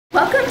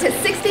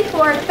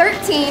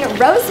2019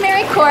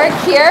 Rosemary Court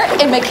here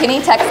in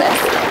McKinney, Texas.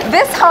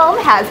 This home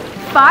has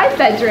 5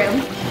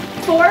 bedrooms,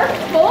 4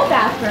 full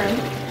bathrooms,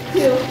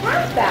 2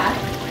 half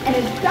baths, and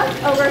is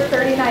just over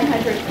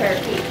 3,900 square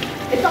feet.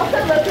 It's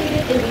also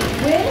located in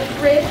the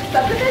Wind Ridge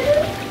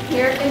subdivision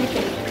here in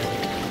McKinney.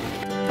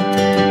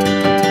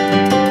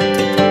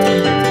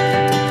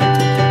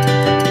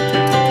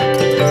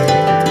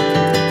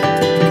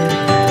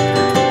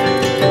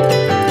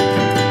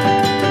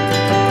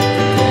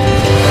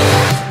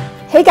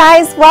 Hey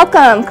guys,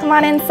 welcome. Come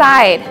on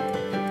inside.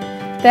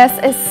 This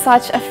is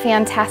such a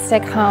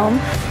fantastic home.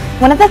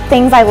 One of the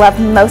things I love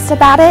most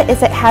about it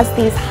is it has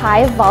these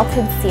high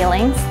vaulted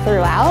ceilings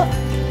throughout,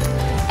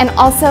 and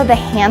also the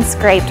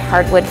hand-scraped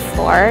hardwood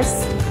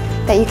floors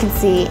that you can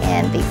see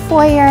in the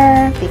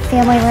foyer, the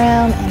family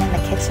room, and in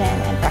the kitchen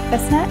and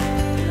breakfast nook.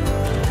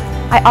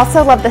 I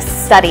also love the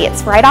study.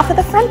 It's right off of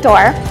the front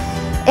door.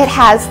 It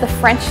has the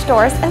French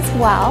doors as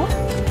well,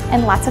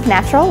 and lots of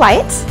natural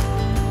light.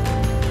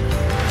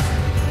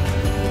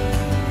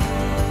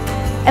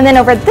 And then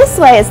over this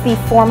way is the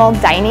formal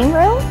dining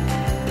room.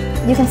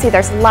 You can see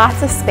there's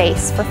lots of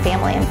space for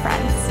family and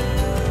friends.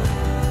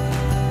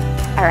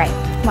 All right,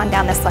 come on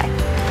down this way.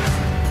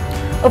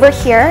 Over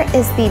here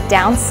is the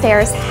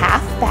downstairs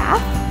half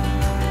bath.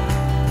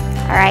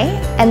 All right,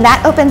 and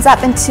that opens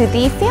up into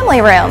the family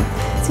room.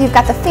 So you've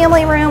got the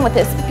family room with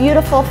this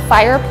beautiful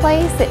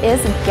fireplace. It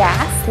is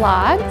gas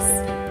logs.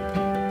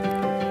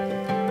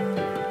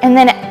 And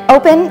then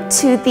open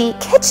to the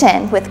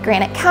kitchen with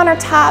granite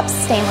countertops,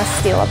 stainless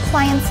steel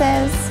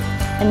appliances,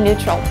 a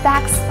neutral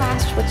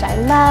backsplash, which I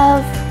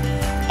love.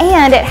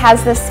 And it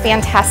has this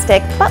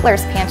fantastic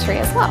butler's pantry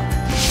as well.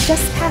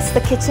 Just past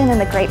the kitchen in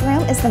the great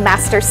room is the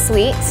master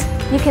suite.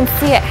 You can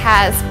see it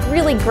has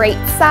really great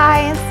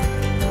size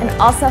and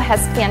also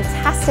has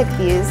fantastic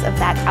views of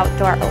that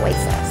outdoor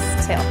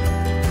oasis too.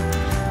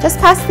 Just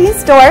past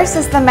these doors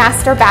is the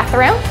master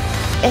bathroom.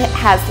 It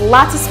has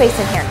lots of space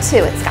in here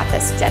too. It's got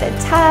this jetted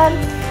tub,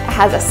 it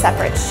has a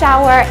separate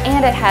shower,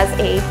 and it has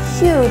a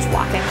huge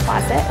walk-in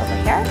closet over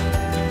here.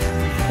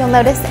 You'll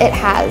notice it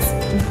has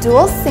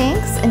dual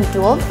sinks and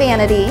dual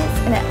vanities,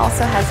 and it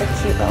also has a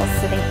cute little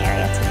sitting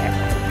area to get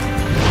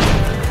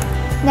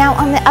ready. Now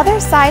on the other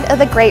side of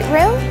the great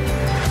room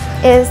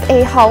is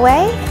a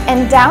hallway,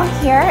 and down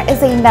here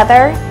is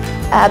another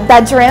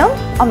bedroom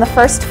on the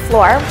first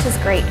floor, which is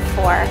great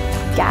for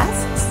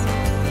guests.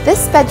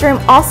 This bedroom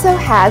also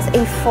has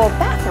a full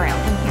bathroom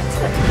in here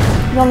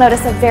too. You'll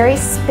notice a very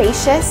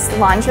spacious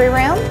laundry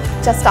room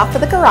just off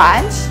of the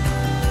garage.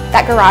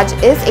 That garage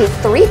is a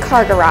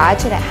 3-car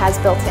garage, and it has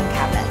built-in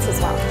cabinets as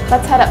well.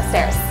 Let's head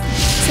upstairs.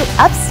 So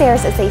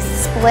upstairs is a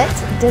split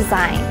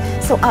design.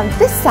 So on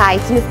this side,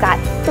 you've got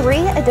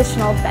 3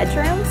 additional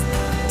bedrooms,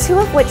 2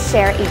 of which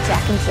share a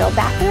Jack and Jill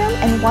bathroom,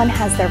 and 1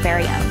 has their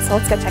very own. So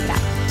let's go check it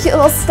out. Cute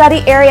little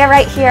study area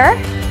right here.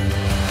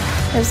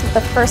 There's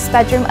the first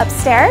bedroom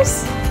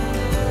upstairs.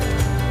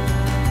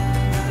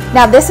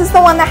 Now this is the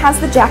one that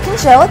has the Jack and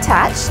Jill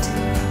attached.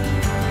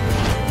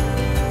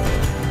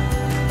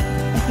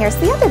 And here's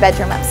the other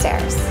bedroom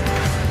upstairs.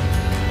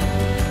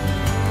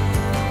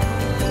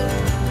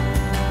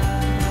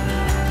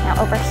 Now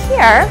over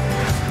here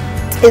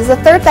is the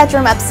 3rd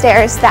bedroom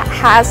upstairs that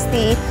has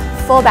the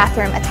full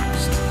bathroom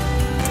attached.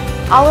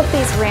 All of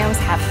these rooms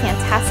have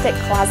fantastic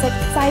closet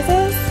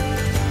sizes,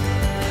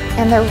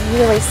 and they're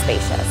really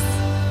spacious.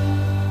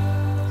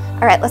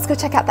 All right, let's go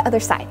check out the other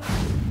side.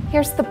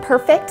 Here's the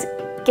perfect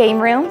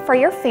game room for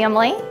your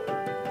family.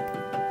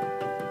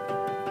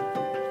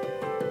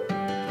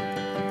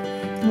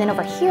 And then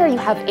over here you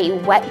have a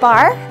wet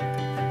bar.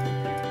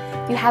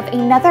 You have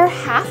another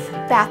half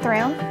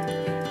bathroom,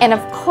 and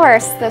of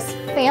course this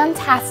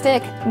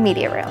fantastic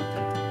media room.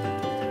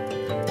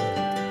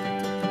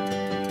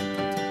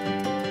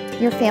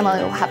 Your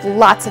family will have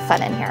lots of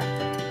fun in here.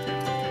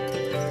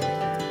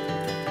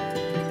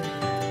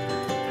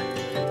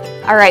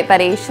 All right,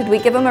 buddy, should we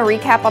give them a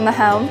recap on the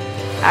home?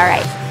 All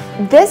right.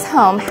 This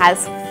home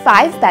has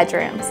 5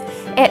 bedrooms.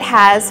 It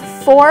has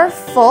 4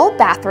 full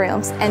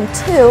bathrooms and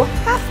 2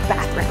 half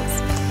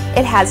bathrooms.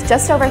 It has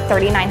just over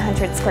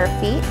 3,900 square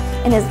feet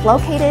and is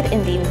located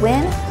in the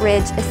Wind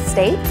Ridge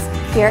Estates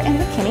here in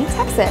McKinney,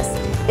 Texas.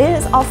 It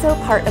is also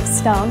part of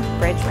Stone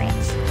Bridge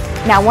Ranch.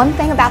 Now, one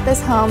thing about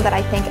this home that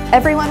I think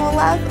everyone will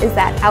love is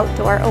that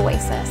outdoor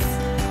oasis.